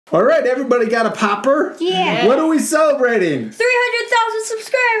All right, everybody got a popper? Yeah. What are we celebrating? 300,000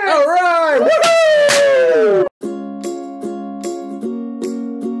 subscribers. All right. Woo!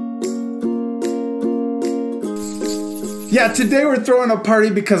 Yeah, today we're throwing a party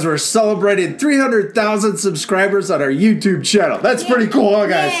because we're celebrating 300,000 subscribers on our YouTube channel. That's pretty cool, huh,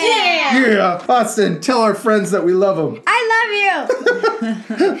 guys? Yeah. Austin, tell our friends that we love them. I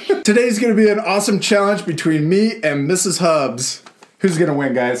love you. Today's going to be an awesome challenge between me and Mrs. Hubs. Who's going to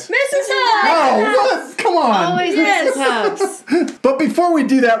win, guys? Mrs. Hubs. Oh, what? Come on. Always Mrs. Hubs. But before we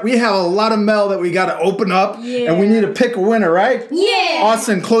do that, we have a lot of mail that we got to open up. And we need to pick a winner, right? Yeah.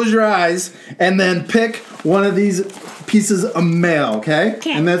 Austin, close your eyes and then pick one of these pieces of mail, okay?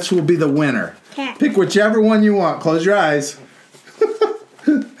 Okay. And this will be the winner. Okay. Pick whichever one you want. Close your eyes.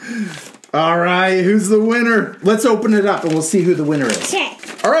 All right, who's the winner? Let's open it up and we'll see who the winner is. Okay.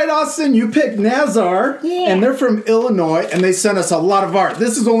 All right, Austin, you picked Nazar, and they're from Illinois, and they sent us a lot of art.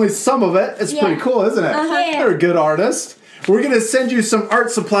 This is only some of it. It's pretty cool, isn't it? They're a good artist. We're going to send you some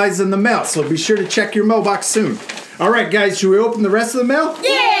art supplies in the mail, so be sure to check your mailbox soon. All right, guys, should we open the rest of the mail?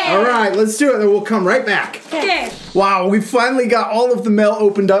 Yeah. All right, let's do it, and we'll come right back. Okay. Wow, we finally got all of the mail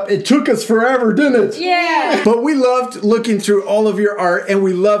opened up. It took us forever, didn't it? Yeah. But we loved looking through all of your art, and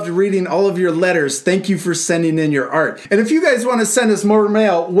we loved reading all of your letters. Thank you for sending in your art. And if you guys want to send us more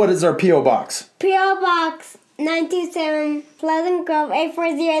mail, what is our P.O. Box? P.O. Box 927 Pleasant Grove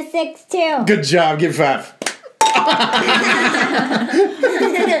 84062. Good job. Give 5.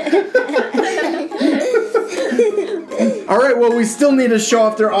 All right, well, we still need to show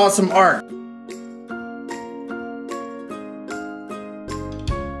off their awesome art.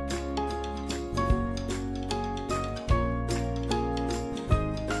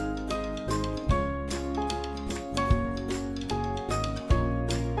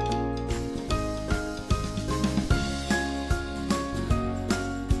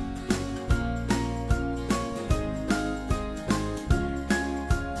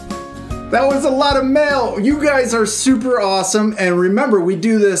 That was a lot of mail. You guys are super awesome. And remember, we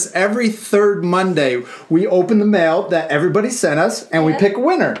do this every third Monday. We open the mail that everybody sent us and we pick a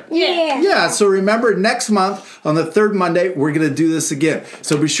winner. Yeah. Yeah, so remember, next month on the third Monday, we're going to do this again.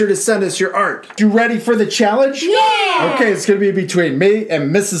 So be sure to send us your art. You ready for the challenge? Yeah. Okay, it's going to be between me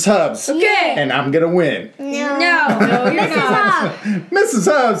and Mrs. Hubs. Okay. And I'm going to win. No, you're not.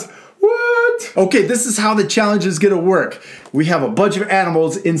 Mrs. Hubs, what? Okay, this is how the challenge is going to work. We have a bunch of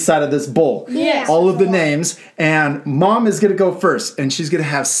animals inside of this bowl. Yes. All of the names. And Mom is going to go first. And she's going to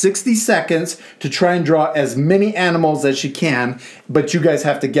have 60 seconds to try and draw as many animals as she can. But you guys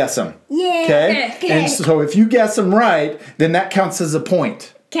have to guess them. Yeah. Okay? Okay. And so if you guess them right, then that counts as a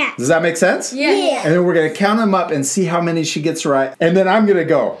point. Okay. Does that make sense? Yeah. And then we're going to count them up and see how many she gets right. And then I'm going to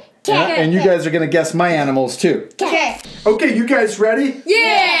go. Okay. And you guys are going to guess my animals too. Okay. Okay, you guys ready?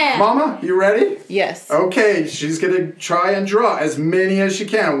 Yeah. Mama, you ready? Yes. Okay, she's going to try and draw as many as she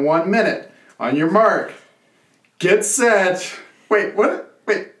can. 1 minute. On your mark. Get set. Wait, what?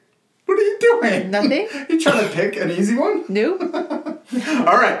 Wait. What are you doing? Nothing. You trying to pick an easy one? New?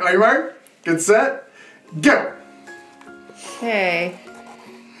 All right, on your mark. Get set. Go. Okay.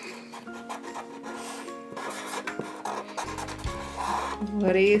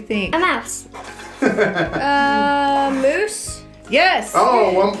 What do you think? A mouse. Moose. Yes.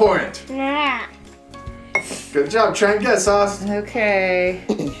 Oh, 1 point. Nah. Good job. Try and guess, Austin. Okay.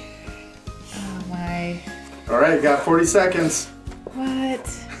 Oh my. All right, you got 40 seconds. What?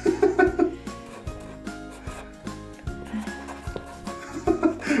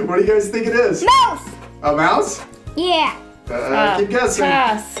 What do you guys think it is? Mouse. A mouse? Yeah. Keep guessing.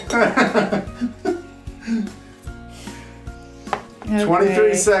 Pass. 23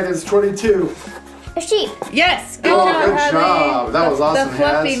 Okay. seconds, 22. A sheep. Yes. Good Oh, job, good Hadley. job. That was awesome, The Haz.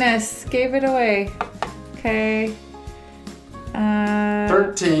 fluffiness gave it away. Okay.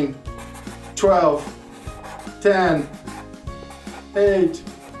 13, 12, 10, 8,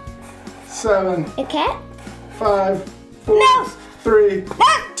 7, A cat. 5, 4, Mouse. 3,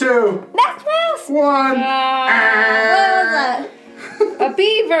 2, Mouse. Mouse. 1. A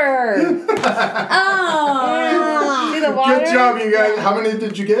beaver. Oh. See the water? Good job, you guys. How many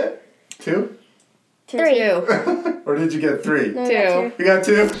did you get? 2? 3. 2. Or did you get 3? 2. You got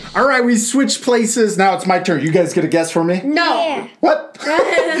 2? All right, we switched places. Now it's my turn. You guys get a guess for me? No. Yeah. What?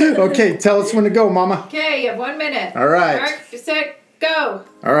 Okay, tell us when to go, Mama. Okay, you have 1 minute. All right. Mark, set, go.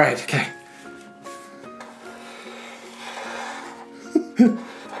 All right, okay.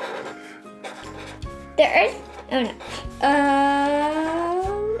 The earth. Oh no.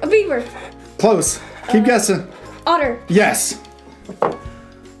 A beaver. Close. Keep guessing. Otter. Yes.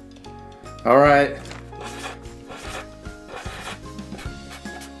 All right.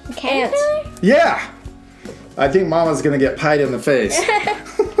 Caterpillar? Yeah. I think Mama's gonna get pied in the face.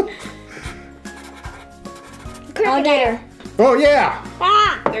 Alligator. Oh yeah.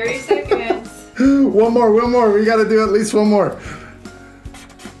 Ah! 30 seconds. One more. We gotta do at least one more.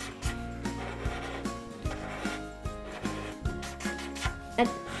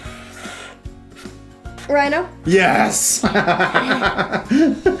 Rhino. Yes. Pass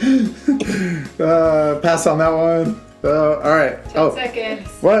on that one. All right. 10 seconds.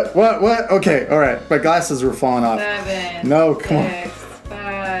 What? Okay. All right. My glasses were falling off. 7. No, come on. 6,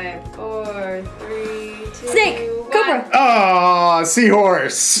 5, 4, 3, 2. Snake. 1. Cobra. Oh,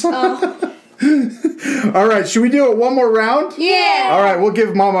 seahorse. Oh. All right. Should we do it one more round? Yeah. All right. We'll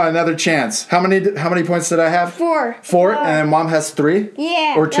give Mama another chance. How many points did I have? 4. 4, and then Mom has 3.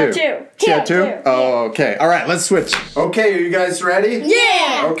 Yeah. Or 2. No, 2. She had 2? Oh, okay. All right. Let's switch. Okay. Are you guys ready?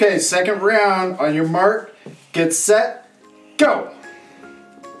 Yeah. Okay. Second round. On your mark. Get set. Go.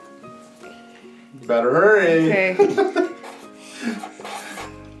 Better hurry. Okay.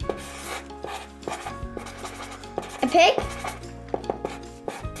 A pig.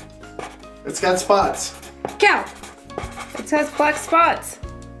 It's got spots. Cow. It has black spots.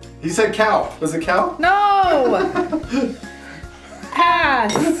 He said cow. Was it cow? No!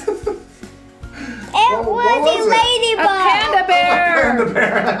 Pass. It What was was a it? A ladybug. panda bear. Panda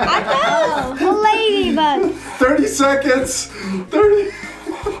bear. Oh, a ladybug. 30 seconds. 30.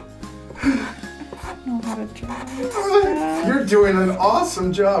 Know how to drive. You're doing an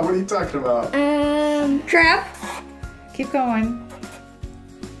awesome job. What are you talking about? Trap. Keep going.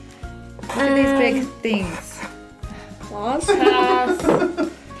 Look at these big things. Claws. Pass.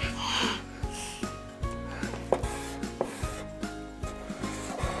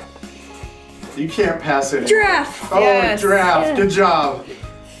 You can't pass it. Giraffe. Oh, Yes. giraffe. Yeah. Good job.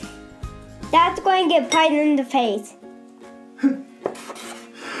 That's going to get pied in the face.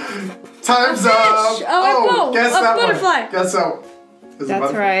 Time's up. Oh, a guess bull. A that butterfly. one. Guess that. Is it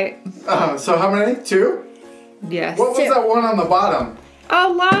That's butterfly? right. So how many? 2? Yes. What was that one on the bottom? A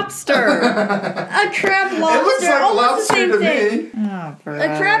lobster. A crab lobster. It looks like a almost the lobster same to thing. me. Oh,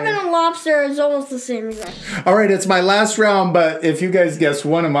 A crab and a lobster is almost the same exact. All right, it's my last round, but if you guys guess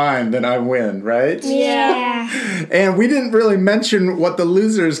one of mine, then I win, right? Yeah. And we didn't really mention what the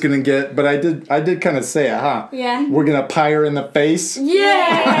loser is gonna get, but I did kind of say it, huh? Yeah. We're gonna pie her in the face.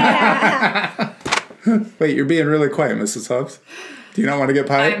 Yeah. Wait, you're being really quiet, Mrs. Hubbs. Do you not want to get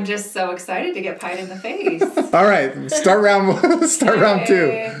pied? I'm just so excited to get pied in the face. All right, start round 2.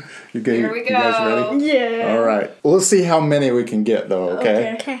 You Here we You guys go. ready? Yeah. All right. We'll see how many we can get, though.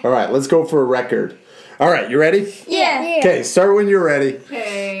 Okay. Okay. All right. Let's go for a record. All right. You ready? Yeah. Okay. Start when you're ready.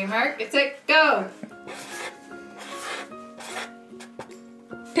 Okay, Mark, get set, go.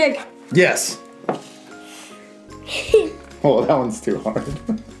 Pig. Yes. Oh, that one's too hard.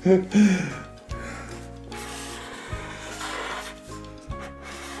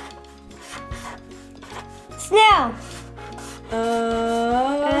 Snail.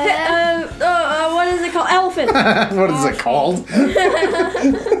 What is it called? Elephant. What is it called?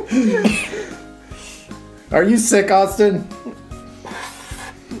 Are you sick, Austin?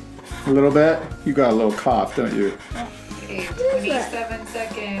 A little bit? You got a little cough, don't you? Okay, 27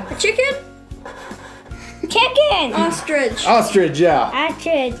 seconds. A chicken. Chicken. Ostrich. Ostrich, yeah.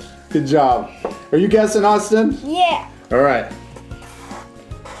 Ostrich. Good job. Are you guessing, Austin? Yeah. All right.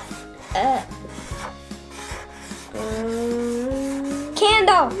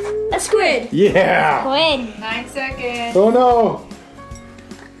 Candle. A squid. Yeah. Squid. 9 seconds. Oh no.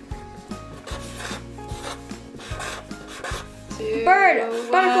 2, Bird.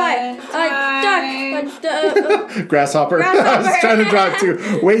 1, Butterfly. time. Duck. Grasshopper. I was trying to draw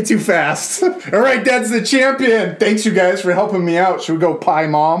it way too fast. All right, Dad's the champion. Thanks, you guys, for helping me out. Should we go pie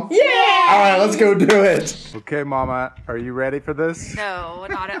Mom? Yeah. All right, let's go do it. Okay, Mama, are you ready for this? No,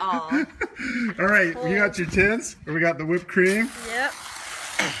 not at all. All right, you got your tins? Or we got the whipped cream? Yep.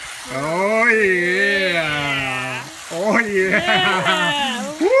 Oh, yeah. Oh,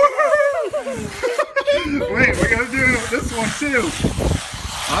 yeah. Wait, we're going to do this one, too.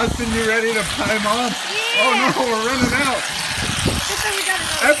 Austin, you ready to pie Mom? Yeah. Oh, no, we're running out.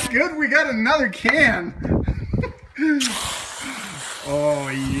 That's good. We got another can. Oh,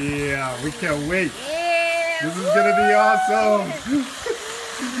 yeah. We can't wait. Yeah. This is going to be awesome.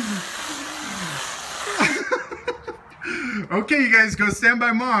 Okay, you guys, go stand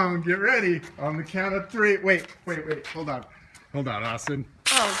by Mom. Get ready. On the count of 3. Wait. Hold on. Hold on, Austin.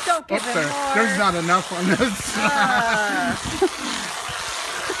 Oh, don't give Oops, it more. there's not enough on this.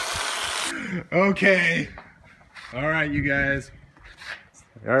 Okay. All right, you guys.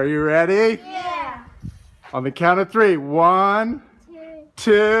 Are you ready? Yeah. On the count of 3. 1,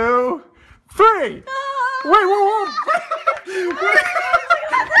 2, 3. Wait, whoa.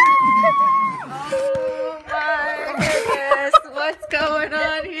 Oh my goodness, what's going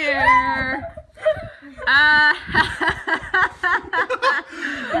on here?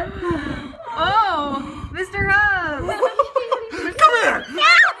 Oh, Mr. Hub. Come here.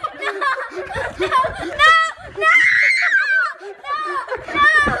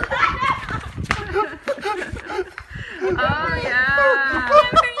 Oh yeah.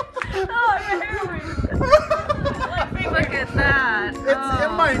 Look at that. It's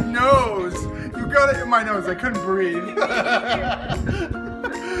in my nose. You got it in my nose. I couldn't breathe.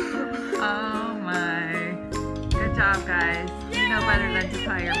 Oh my. Good job, guys. You know better than to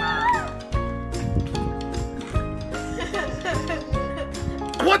tell your mom.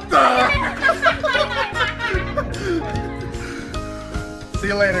 What the? See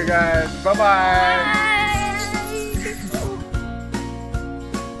you later, guys. Bye-bye.